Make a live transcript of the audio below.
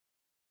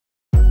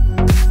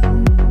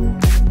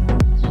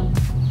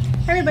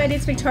everybody,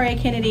 it's Victoria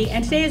Kennedy,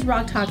 and today is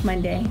Rock Talk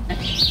Monday.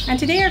 And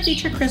today our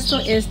featured crystal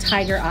is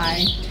Tiger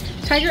Eye.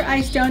 Tiger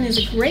Eye Stone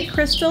is a great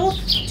crystal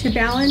to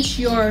balance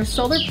your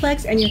solar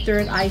plex and your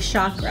third eye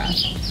chakra.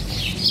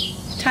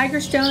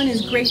 Tiger Stone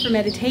is great for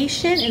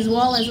meditation as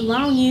well as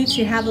allowing you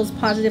to have those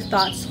positive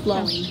thoughts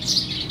flowing.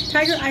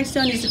 Tiger Eye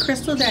Stone is a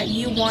crystal that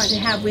you want to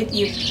have with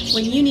you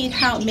when you need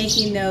help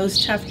making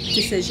those tough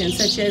decisions,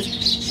 such as,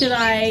 should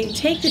I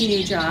take the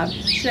new job?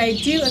 Should I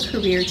do a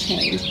career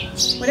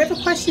change? Whatever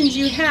questions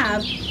you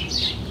have,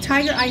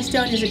 Tiger Eye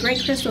Stone is a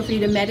great crystal for you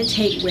to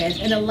meditate with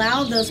and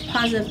allow those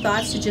positive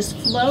thoughts to just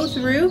flow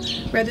through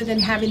rather than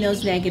having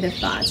those negative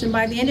thoughts. And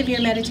by the end of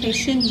your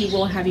meditation, you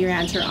will have your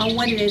answer on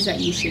what it is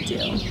that you should do.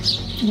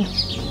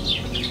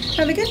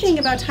 Now, the good thing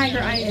about Tiger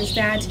Eye is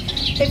that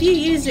if you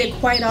use it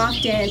quite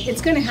often,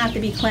 it's going to have to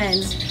be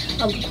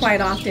cleansed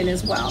quite often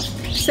as well.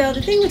 So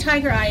the thing with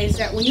Tiger Eye is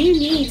that when you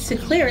need to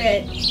clear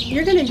it,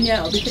 you're going to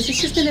know, because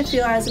it's just going to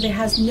feel as if it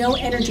has no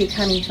energy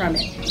coming from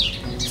it.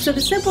 So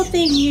the simple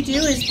thing you do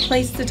is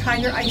place the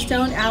Tiger Eye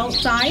Stone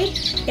outside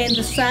in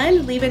the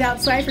sun, leave it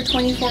outside for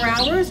 24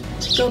 hours,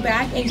 go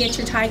back and get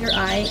your Tiger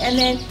Eye, and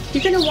then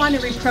you're going to want to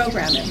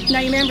reprogram it.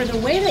 Now remember, the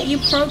way that you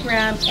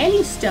program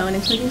any stone,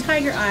 including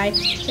Tiger Eye,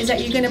 is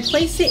that you're going to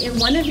place it in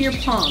one of your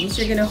palms.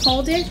 You're going to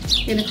hold it,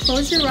 you're going to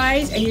close your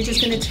eyes, and you're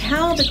just going to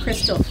tell the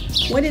crystal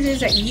what it is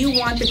that you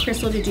want the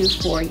crystal to do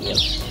for you.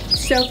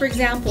 So for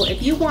example,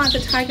 if you want the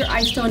Tiger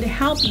Eye Stone to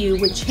help you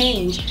with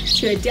change,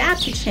 to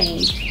adapt to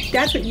change,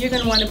 that's what you're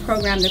going to want to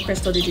program the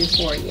crystal to do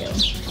for you.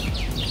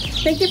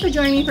 Thank you for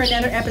joining me for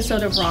another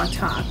episode of Rock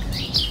Talk.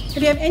 If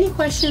you have any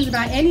questions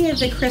about any of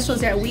the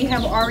crystals that we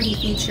have already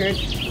featured,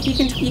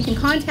 you can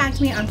contact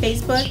me on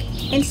Facebook,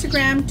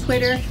 Instagram,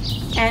 Twitter,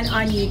 and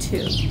on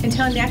YouTube.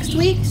 Until next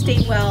week,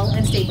 stay well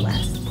and stay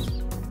blessed.